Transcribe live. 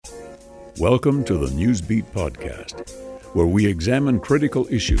Welcome to the Newsbeat Podcast, where we examine critical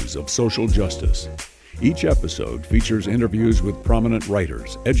issues of social justice. Each episode features interviews with prominent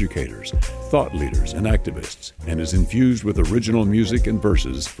writers, educators, thought leaders, and activists, and is infused with original music and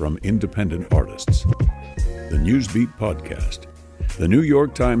verses from independent artists. The Newsbeat Podcast, the New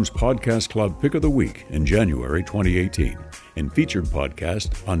York Times Podcast Club Pick of the Week in January 2018, and featured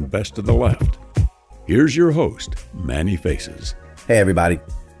podcast on Best of the Left. Here's your host, Manny Faces. Hey everybody,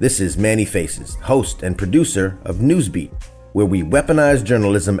 this is Manny Faces, host and producer of Newsbeat, where we weaponize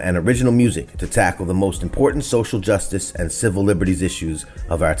journalism and original music to tackle the most important social justice and civil liberties issues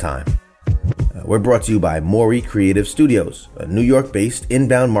of our time. We're brought to you by Maury Creative Studios, a New York-based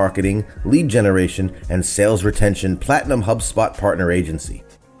inbound marketing, lead generation, and sales retention platinum HubSpot partner agency.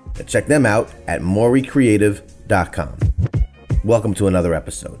 Check them out at maurycreative.com. Welcome to another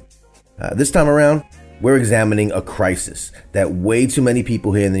episode. This time around, we're examining a crisis that way too many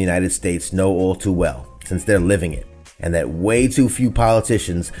people here in the United States know all too well, since they're living it, and that way too few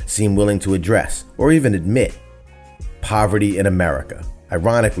politicians seem willing to address or even admit: poverty in America,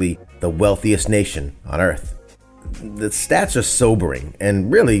 ironically, the wealthiest nation on earth. The stats are sobering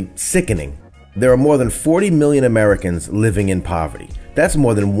and really sickening. There are more than 40 million Americans living in poverty. That's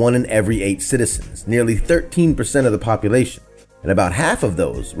more than 1 in every 8 citizens, nearly 13% of the population. And about half of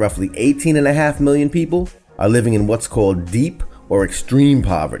those, roughly 18.5 million people, are living in what's called deep or extreme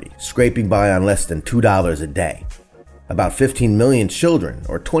poverty, scraping by on less than $2 a day. About 15 million children,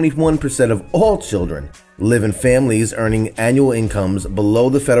 or 21% of all children, live in families earning annual incomes below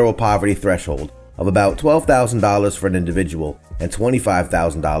the federal poverty threshold of about $12,000 for an individual and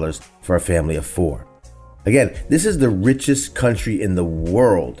 $25,000 for a family of 4. Again, this is the richest country in the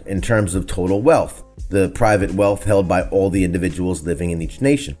world in terms of total wealth, the private wealth held by all the individuals living in each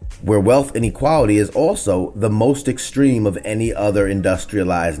nation, where wealth inequality is also the most extreme of any other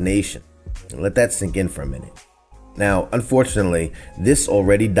industrialized nation. Let that sink in for a minute. Now, unfortunately, this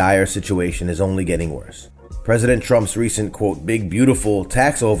already dire situation is only getting worse. President Trump's recent, quote, big beautiful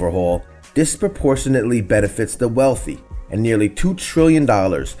tax overhaul disproportionately benefits the wealthy, and nearly $2 trillion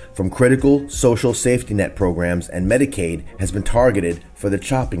from critical social safety net programs and Medicaid has been targeted for the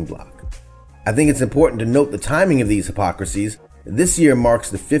chopping block. I think it's important to note the timing of these hypocrisies. This year marks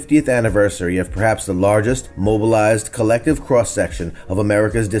the 50th anniversary of perhaps the largest mobilized collective cross-section of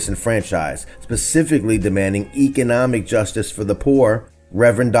America's disenfranchised, specifically demanding economic justice for the poor,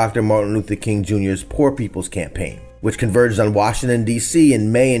 Reverend Dr. Martin Luther King Jr.'s Poor People's Campaign, which converged on Washington, D.C.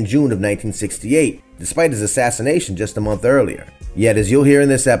 in May and June of 1968, despite his assassination just a month earlier. Yet, as you'll hear in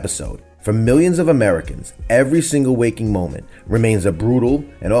this episode, for millions of Americans, every single waking moment remains a brutal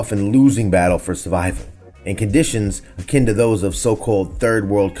and often losing battle for survival, in conditions akin to those of so-called third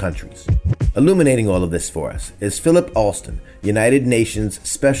world countries. Illuminating all of this for us is Philip Alston, United Nations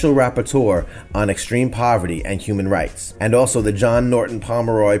Special Rapporteur on Extreme Poverty and Human Rights, and also the John Norton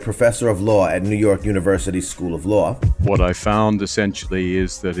Pomeroy Professor of Law at New York University School of Law. What I found essentially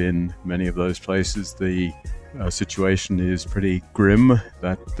is that in many of those places the situation is pretty grim,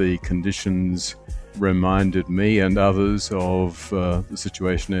 that the conditions reminded me and others of the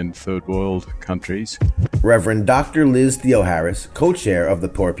situation in third world countries. Reverend Dr. Liz Theoharis, co-chair of the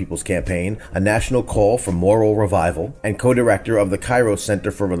Poor People's Campaign, a national call for moral revival, and co-director of the Cairo Center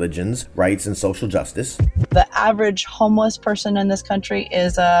for Religions, Rights, and Social Justice. The average homeless person in this country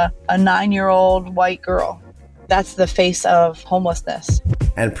is a 9-year-old white girl. That's the face of homelessness.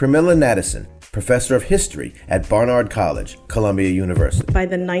 And Pramila Nadesan, Professor of History at Barnard College, Columbia University. By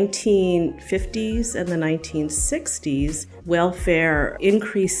the 1950s and the 1960s, welfare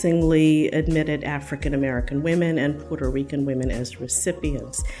increasingly admitted African American women and Puerto Rican women as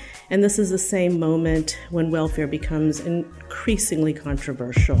recipients. And this is the same moment when welfare becomes increasingly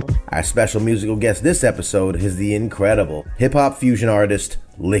controversial. Our special musical guest this episode is the incredible hip-hop fusion artist,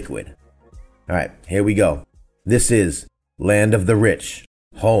 Liquid. All right, here we go. This is Land of the Rich,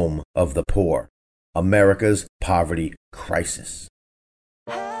 Home of the Poor, America's Poverty Crisis.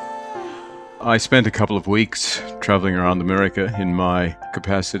 I spent a couple of weeks traveling around America in my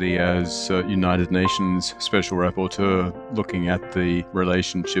capacity as United Nations Special Rapporteur, looking at the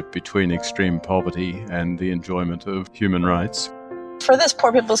relationship between extreme poverty and the enjoyment of human rights. For this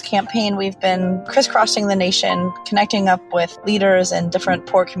Poor People's Campaign, we've been crisscrossing the nation, connecting up with leaders in different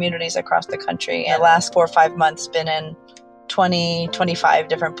poor communities across the country. And the last 4 or 5 months, been in 20, 25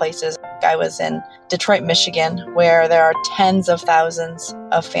 different places. I was in Detroit, Michigan, where there are tens of thousands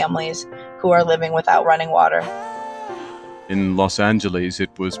of families who are living without running water. In Los Angeles, it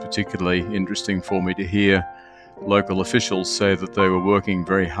was particularly interesting for me to hear local officials say that they were working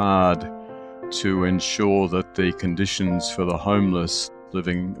very hard to ensure that the conditions for the homeless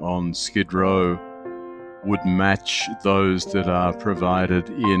living on Skid Row would match those that are provided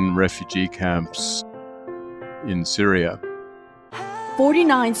in refugee camps in Syria.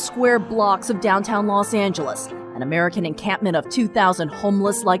 49 square blocks of downtown Los Angeles, an American encampment of 2,000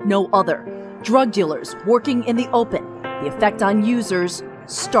 homeless like no other, drug dealers working in the open, the effect on users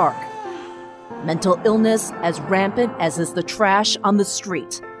stark. Mental illness as rampant as is the trash on the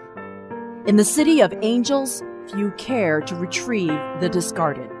street. In the city of angels, few care to retrieve the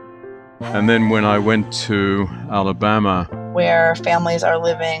discarded. And then when I went to Alabama, where families are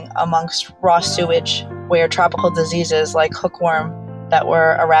living amongst raw sewage, where tropical diseases like hookworm that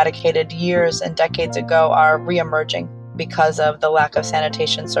were eradicated years and decades ago are reemerging because of the lack of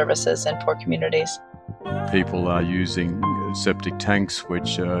sanitation services in poor communities. People are using septic tanks,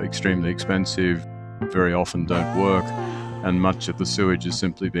 which are extremely expensive, very often don't work, and much of the sewage is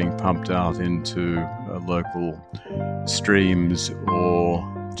simply being pumped out into local streams or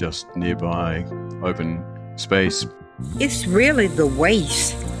just nearby open space. It's really the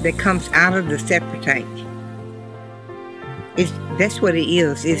waste that comes out of the septic tank. That's what it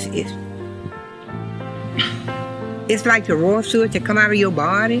is. It's like the raw sewage that come out of your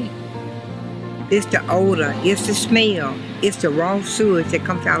body. It's the odor, it's the smell, it's the raw sewage that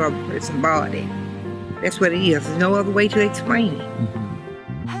comes out of a person's body. That's what it is. There's no other way to explain it.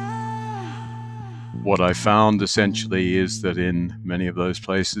 What I found essentially is that in many of those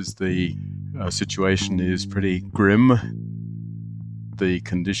places the situation is pretty grim. The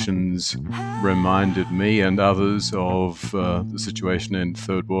conditions reminded me and others of the situation in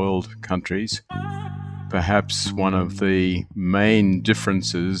third world countries. Perhaps one of the main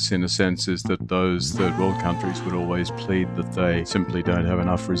differences, in a sense, is that those third world countries would always plead that they simply don't have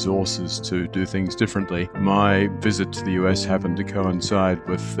enough resources to do things differently. My visit to the US happened to coincide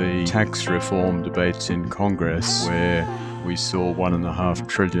with the tax reform debates in Congress, where we saw $1.5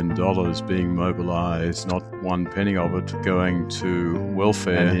 trillion being mobilized, not one penny of it going to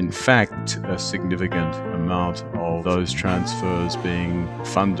welfare. And in fact, a significant amount of those transfers being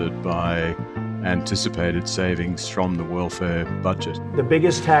funded by anticipated savings from the welfare budget. The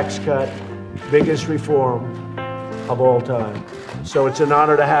biggest tax cut, biggest reform of all time. So it's an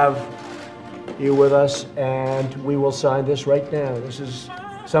honor to have you with us, and we will sign this right now. This is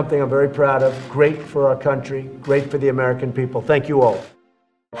something I'm very proud of. Great for our country, great for the American people. Thank you all.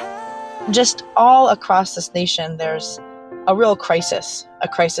 Just all across this nation, there's a real crisis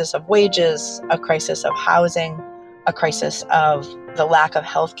of wages, a crisis of housing, a crisis of the lack of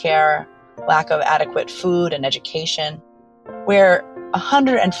health care, lack of adequate food and education, where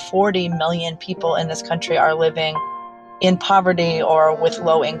 140 million people in this country are living in poverty or with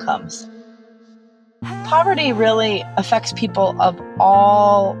low incomes. Poverty really affects people of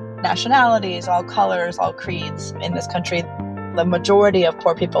all nationalities, all colors, all creeds in this country. The majority of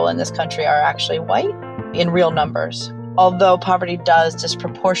poor people in this country are actually white in real numbers, although poverty does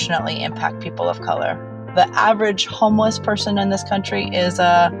disproportionately impact people of color. The average homeless person in this country is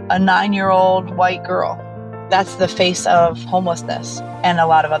a 9-year-old white girl. That's the face of homelessness and a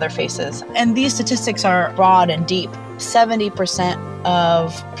lot of other faces. And these statistics are broad and deep. 70%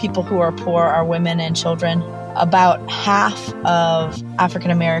 of people who are poor are women and children. About half of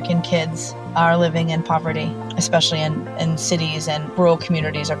African American kids are living in poverty, especially in cities and rural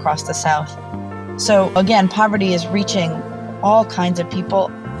communities across the South. So again, poverty is reaching all kinds of people.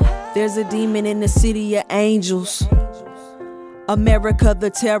 There's a demon in the city of angels. America the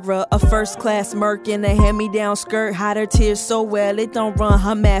terror, a first-class merc in a hand-me-down skirt. Hide her tears so well, it don't run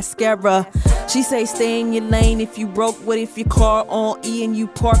her mascara. She say stay in your lane if you broke. What if your car on E and you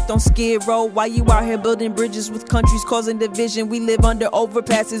parked on Skid Row? Why you out here building bridges with countries causing division? We live under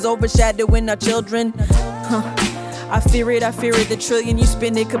overpasses, overshadowing our children. I fear it, the trillion you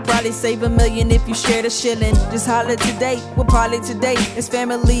spend it could probably save $1 million if you shared a shilling. Just holler today, we're probably today. It's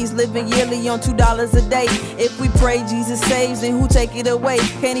families living yearly on $2 a day. If we pray Jesus saves, then who take it away?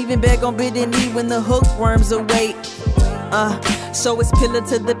 Can't even beg on bended knee when the hookworms await. So it's pillar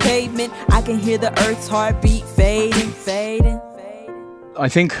to the pavement. I can hear the earth's heartbeat fading. I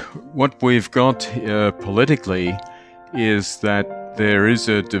think what we've got politically is that there is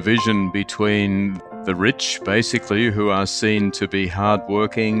a division between the rich, basically, who are seen to be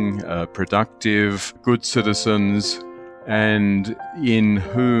hardworking, productive, good citizens, and in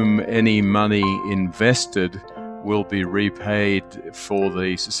whom any money invested will be repaid for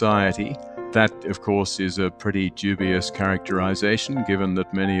the society. That, of course, is a pretty dubious characterization, given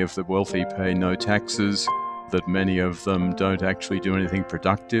that many of the wealthy pay no taxes, that many of them don't actually do anything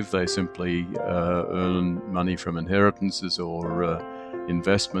productive. They simply earn money from inheritances or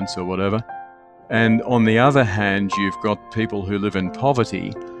investments or whatever. And on the other hand, you've got people who live in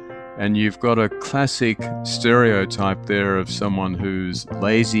poverty, and you've got a classic stereotype there of someone who's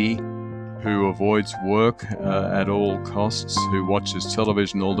lazy, who avoids work at all costs, who watches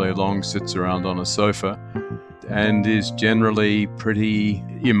television all day long, sits around on a sofa, and is generally pretty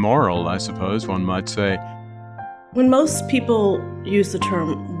immoral, I suppose one might say. When most people use the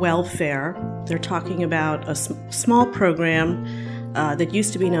term welfare, they're talking about a small program that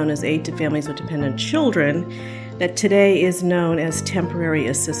used to be known as Aid to Families with Dependent Children, that today is known as Temporary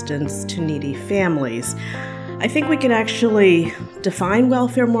Assistance to Needy Families. I think we can actually define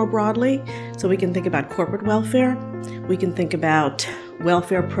welfare more broadly. So we can think about corporate welfare. We can think about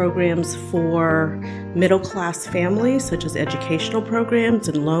welfare programs for middle-class families, such as educational programs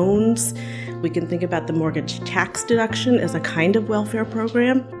and loans. We can think about the mortgage tax deduction as a kind of welfare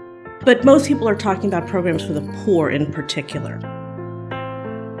program. But most people are talking about programs for the poor in particular.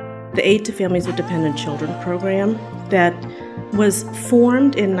 The Aid to Families with Dependent Children program that was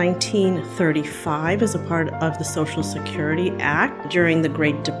formed in 1935 as a part of the Social Security Act during the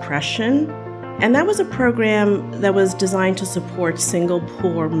Great Depression. And that was a program that was designed to support single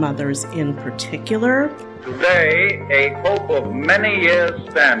poor mothers in particular. Today, a hope of many years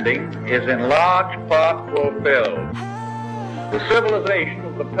standing is in large part fulfilled. The civilization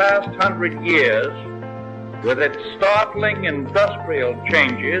of the past 100 years, with its startling industrial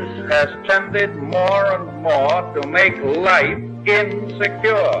changes, has tended more and more to make life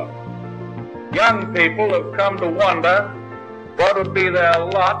insecure. Young people have come to wonder what would be their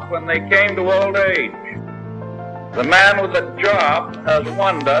lot when they came to old age. The man with a job has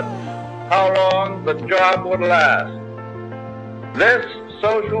wondered how long the job would last. This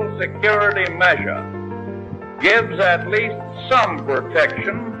Social Security measure gives at least some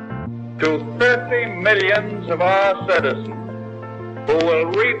protection to 30 millions of our citizens who will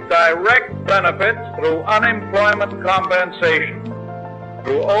reap direct benefits through unemployment compensation,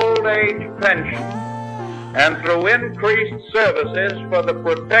 through old age pension, and through increased services for the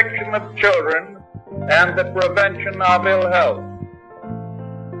protection of children and the prevention of ill health.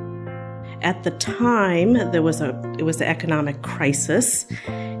 At the time, it was the economic crisis,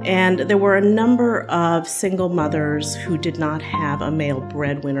 and there were a number of single mothers who did not have a male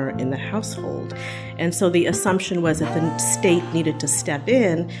breadwinner in the household. And so the assumption was that the state needed to step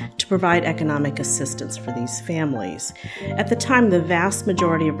in to provide economic assistance for these families. At the time, the vast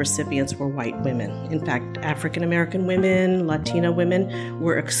majority of recipients were white women. In fact, African American women, Latina women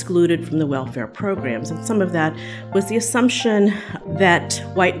were excluded from the welfare programs. And some of that was the assumption that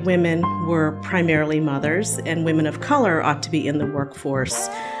white women were primarily mothers and women of color ought to be in the workforce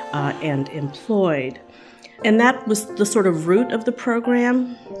and employed. And that was the sort of root of the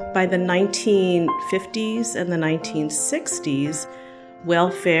program. By the 1950s and the 1960s,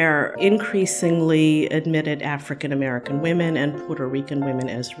 welfare increasingly admitted African American women and Puerto Rican women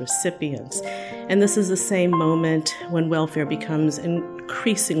as recipients. And this is the same moment when welfare becomes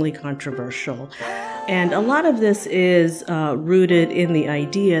increasingly controversial. And a lot of this is rooted in the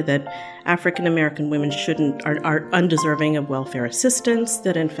idea that African American women are undeserving of welfare assistance,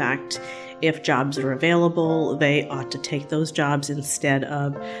 that in fact, if jobs are available, they ought to take those jobs instead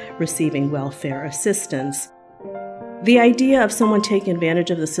of receiving welfare assistance. The idea of someone taking advantage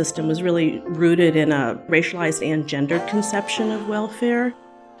of the system was really rooted in a racialized and gendered conception of welfare.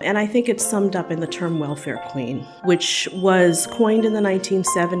 And I think it's summed up in the term welfare queen, which was coined in the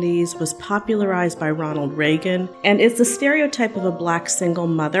 1970s, was popularized by Ronald Reagan, and it's the stereotype of a black single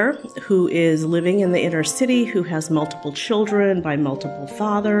mother who is living in the inner city, who has multiple children by multiple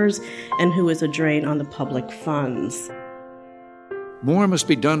fathers, and who is a drain on the public funds. More must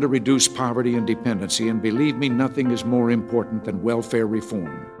be done to reduce poverty and dependency, and believe me, nothing is more important than welfare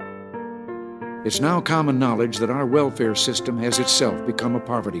reform. It's now common knowledge that our welfare system has itself become a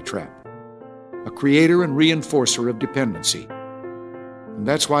poverty trap, a creator and reinforcer of dependency. And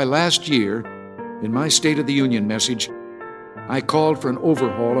that's why last year, in my State of the Union message, I called for an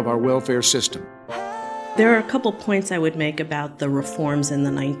overhaul of our welfare system. There are a couple points I would make about the reforms in the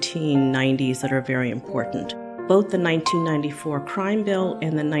 1990s that are very important. Both the 1994 Crime Bill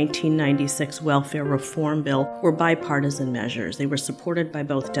and the 1996 Welfare Reform Bill were bipartisan measures. They were supported by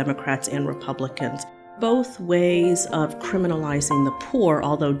both Democrats and Republicans. Both ways of criminalizing the poor,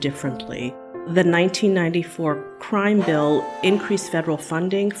 although differently. The 1994 Crime Bill increased federal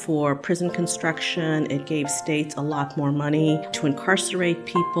funding for prison construction. It gave states a lot more money to incarcerate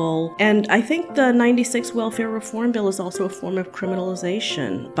people. And I think the 96 Welfare Reform Bill is also a form of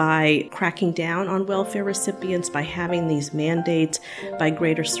criminalization by cracking down on welfare recipients, by having these mandates, by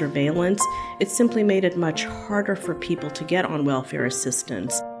greater surveillance. It simply made it much harder for people to get on welfare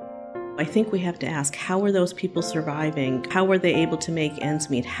assistance. I think we have to ask, how are those people surviving? How are they able to make ends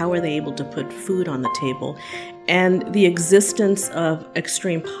meet? How are they able to put food on the table? And the existence of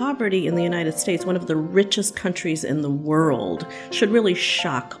extreme poverty in the United States, one of the richest countries in the world, should really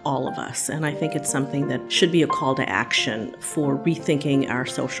shock all of us. And I think it's something that should be a call to action for rethinking our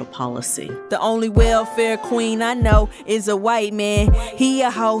social policy. The only welfare queen I know is a white man. He a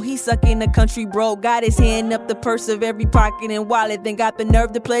hoe, he sucking the country broke. Got his hand up the purse of every pocket and wallet. Then got the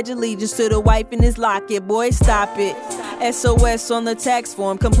nerve to pledge allegiance to the wife in his locket. Boy, stop it. SOS on the tax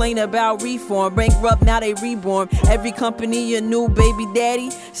form. Complain about reform. Bankrupt, now they reborn. Every company a new baby daddy.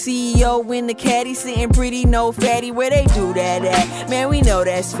 CEO in the caddy, sitting pretty, no fatty. Where they do that at? Man, we know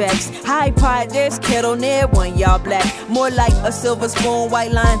that's facts. High pot, there's kettle near one, y'all black. More like a silver spoon,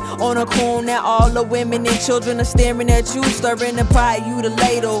 white line on a cone. That all the women and children are staring at you, stirring the pot, you the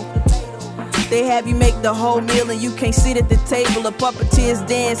ladle. They have you make the whole meal and you can't sit at the table. The puppeteers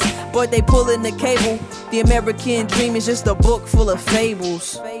dance, boy, they pulling the cable. The American dream is just a book full of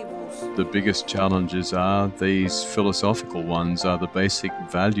fables. The biggest challenges are these philosophical ones, are the basic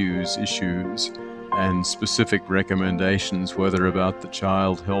values issues and specific recommendations, whether about the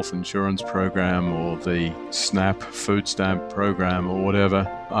child health insurance program or the SNAP food stamp program or whatever,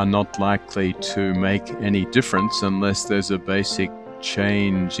 are not likely to make any difference unless there's a basic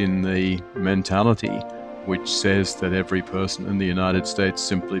change in the mentality, which says that every person in the United States,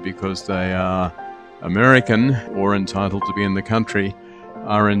 simply because they are American or entitled to be in the country,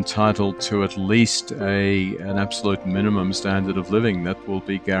 are entitled to at least an absolute minimum standard of living that will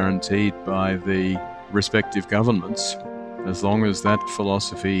be guaranteed by the respective governments. As long as that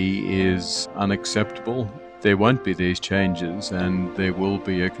philosophy is unacceptable, there won't be these changes, and there will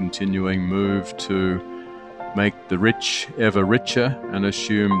be a continuing move to make the rich ever richer and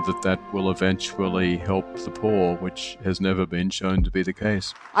assume that that will eventually help the poor, which has never been shown to be the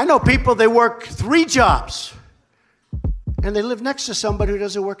case. I know people, they work 3 jobs. And they live next to somebody who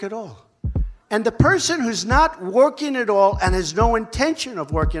doesn't work at all. And the person who's not working at all and has no intention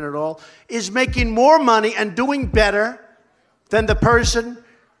of working at all is making more money and doing better than the person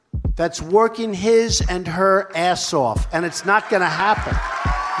that's working his and her ass off. And it's not going to happen.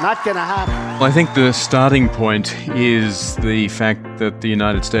 Not going to happen. Well, I think the starting point is the fact that the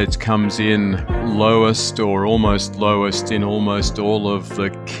United States comes in lowest or almost lowest in almost all of the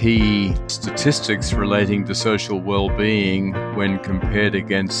key statistics relating to social well-being when compared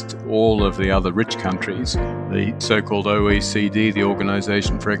against all of the other rich countries. The so-called OECD, the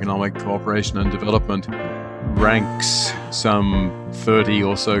Organization for Economic Cooperation and Development, ranks some 30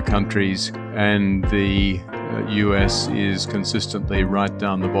 or so countries, and the US is consistently right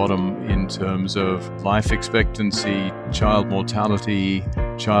down the bottom in terms of life expectancy, child mortality,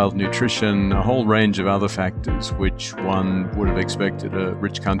 child nutrition, a whole range of other factors which one would have expected a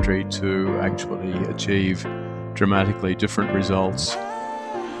rich country to actually achieve dramatically different results.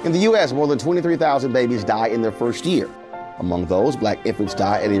 In the U.S., more than 23,000 babies die in their first year. Among those, black infants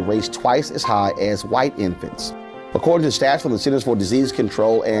die at a rate twice as high as white infants. According to stats from the Centers for Disease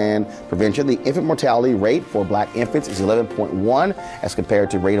Control and Prevention, the infant mortality rate for black infants is 11.1 as compared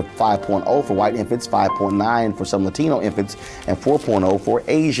to a rate of 5.0 for white infants, 5.9 for some Latino infants, and 4.0 for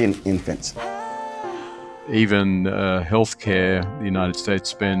Asian infants. Even healthcare, the United States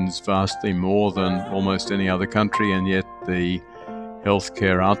spends vastly more than almost any other country, and yet the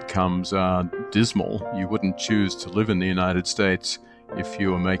healthcare outcomes are dismal. You wouldn't choose to live in the United States if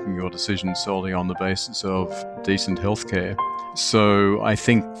you were making your decisions solely on the basis of decent healthcare. So I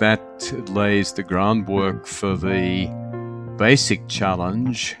think that lays the groundwork for the basic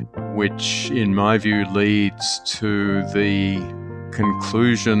challenge, which in my view leads to the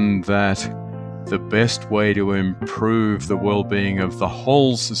conclusion that the best way to improve the well-being of the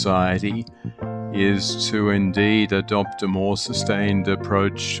whole society is to indeed adopt a more sustained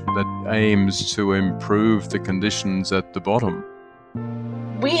approach that aims to improve the conditions at the bottom.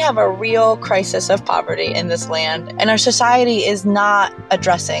 We have a real crisis of poverty in this land, and our society is not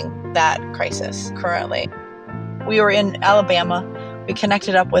addressing that crisis currently. We were in Alabama. We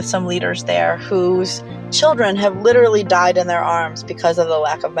connected up with some leaders there whose children have literally died in their arms because of the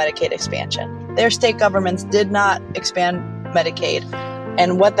lack of Medicaid expansion. Their state governments did not expand Medicaid,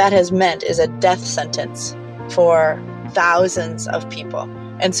 and what that has meant is a death sentence for thousands of people.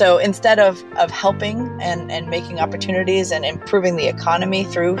 And so instead of helping and making opportunities and improving the economy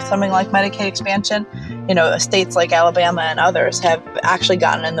through something like Medicaid expansion, states like Alabama and others have actually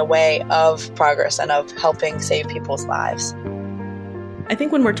gotten in the way of progress and of helping save people's lives. I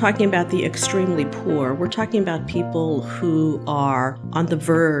think when we're talking about the extremely poor, we're talking about people who are on the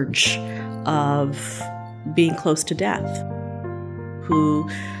verge of being close to death, who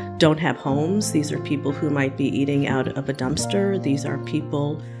don't have homes. These are people who might be eating out of a dumpster. These are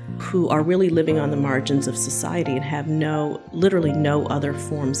people who are really living on the margins of society and have literally no other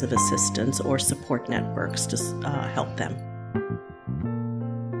forms of assistance or support networks to help them.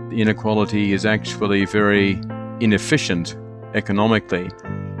 Inequality is actually very inefficient economically.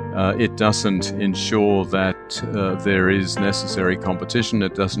 It doesn't ensure that there is necessary competition.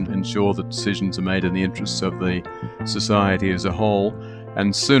 It doesn't ensure that decisions are made in the interests of the society as a whole.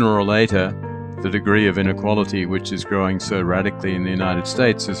 And sooner or later, the degree of inequality, which is growing so radically in the United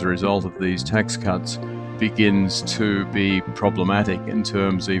States as a result of these tax cuts, begins to be problematic in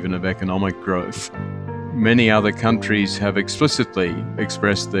terms even of economic growth. Many other countries have explicitly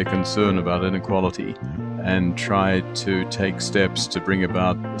expressed their concern about inequality and tried to take steps to bring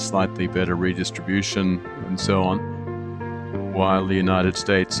about a slightly better redistribution and so on, while the United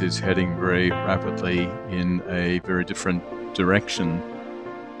States is heading very rapidly in a very different direction.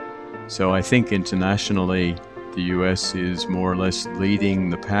 So I think internationally, the US is more or less leading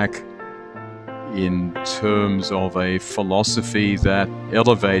the pack in terms of a philosophy that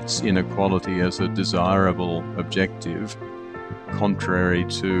elevates inequality as a desirable objective, contrary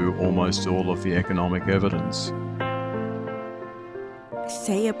to almost all of the economic evidence.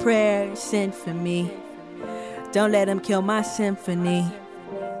 Say a prayer, send for me. Don't let them kill my symphony.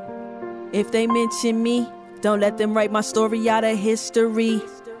 If they mention me, don't let them write my story out of history.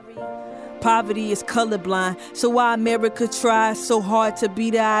 Poverty is colorblind, so why America tries so hard to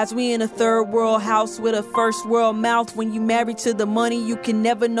beat the odds? We in a third world house with a first world mouth. When you married to the money, you can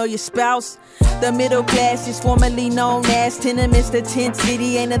never know your spouse. The middle class is formerly known as tenements. The tent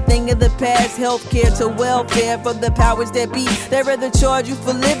city ain't a thing of the past. Healthcare to welfare for the powers that be. They'd rather charge you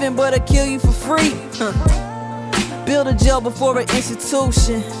for living, but they'll kill you for free. Build a jail before an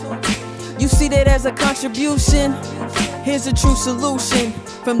institution. You see that as a contribution? Here's a true solution.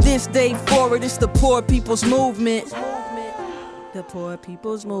 From this day forward, it's the poor people's movement. The poor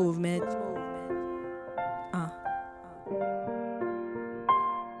people's movement.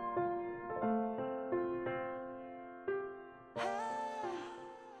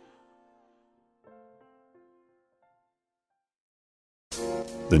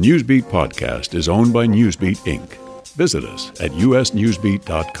 The Newsbeat podcast is owned by Newsbeat, Inc. Visit us at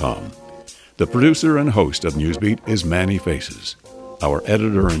usnewsbeat.com. The producer and host of Newsbeat is Manny Faces. Our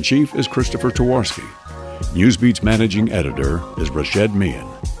editor-in-chief is Christopher Towarski. Newsbeat's managing editor is Rashed Mian.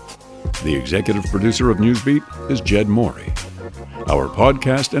 The executive producer of Newsbeat is Jed Morey. Our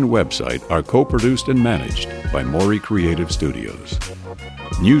podcast and website are co-produced and managed by Morey Creative Studios.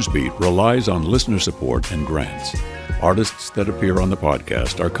 Newsbeat relies on listener support and grants. Artists that appear on the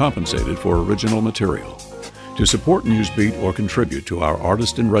podcast are compensated for original material. To support Newsbeat or contribute to our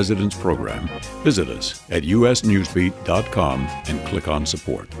Artist-in-Residence program, visit us at usnewsbeat.com and click on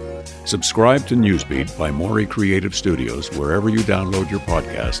Support. Subscribe to Newsbeat by Morey Creative Studios wherever you download your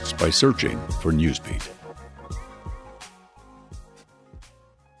podcasts by searching for Newsbeat.